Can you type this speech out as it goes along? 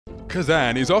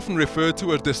Kazan is often referred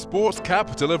to as the sports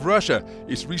capital of Russia.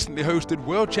 It's recently hosted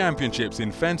World Championships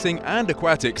in fencing and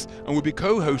aquatics and will be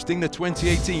co-hosting the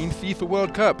 2018 FIFA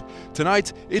World Cup.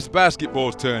 Tonight, it's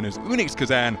basketball's turn as Unics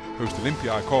Kazan host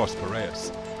Olympiacos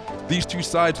Piraeus. These two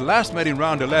sides last met in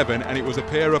round 11 and it was a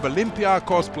pair of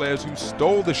Olympiacos players who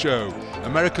stole the show.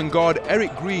 American guard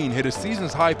Eric Green hit a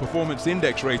season's high performance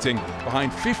index rating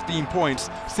behind 15 points,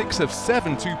 6 of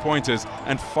 7 two-pointers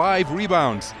and 5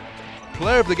 rebounds.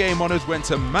 Player of the game honours went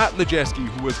to Matt Lejeski,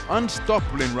 who was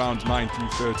unstoppable in rounds 9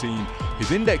 through 13.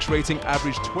 His index rating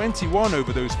averaged 21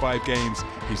 over those 5 games,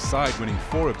 his side winning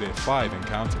 4 of their 5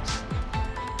 encounters.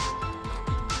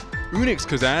 Unics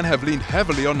Kazan have leaned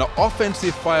heavily on the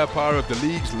offensive firepower of the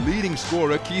league's leading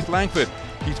scorer Keith Langford.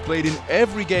 He's played in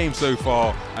every game so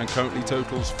far and currently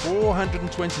totals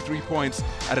 423 points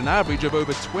at an average of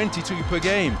over 22 per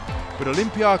game. But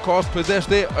Olympiacos possess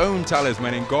their own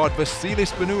talisman in guard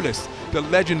Vasilis Spanoulis. The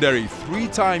legendary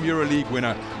 3-time EuroLeague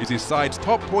winner is his side's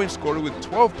top point scorer with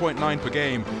 12.9 per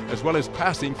game, as well as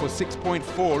passing for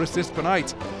 6.4 assists per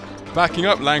night. Backing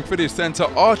up Langford is centre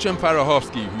Artem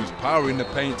Parahovsky, whose power in the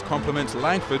paint complements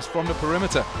Langford's from the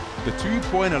perimeter. The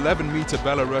 2.11-metre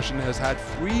Belarusian has had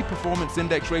 3 performance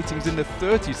index ratings in the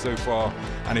 30s so far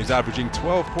and is averaging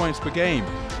 12 points per game.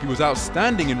 He was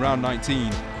outstanding in round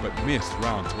 19 but missed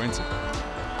round 20.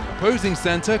 Opposing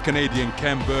centre, Canadian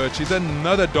Kem Birch, is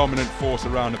another dominant force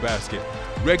around the basket,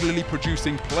 regularly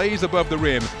producing plays above the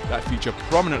rim that feature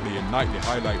prominently in nightly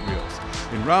highlight reels.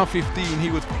 In round 15, he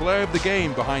was player of the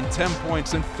game behind 10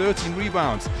 points and 13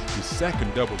 rebounds, his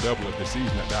second double-double of the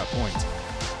season at that point.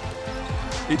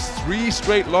 It's 3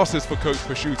 straight losses for Coach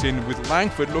Pashutin, with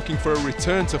Langford looking for a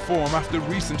return to form after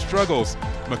recent struggles.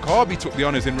 Maccabi took the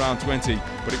honours in round 20,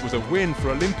 but it was a win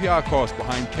for Olympiacos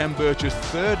behind Kem Birch's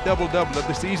 3rd double-double of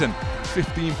the season,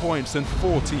 15 points and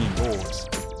 14 boards.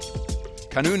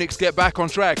 Can Unics get back on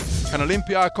track? Can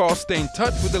Olympiacos stay in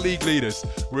touch with the league leaders?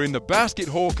 We're in the Basket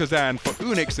Hall Kazan for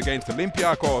Unics against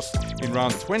Olympiacos in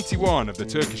round 21 of the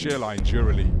Turkish Airlines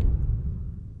EuroLeague.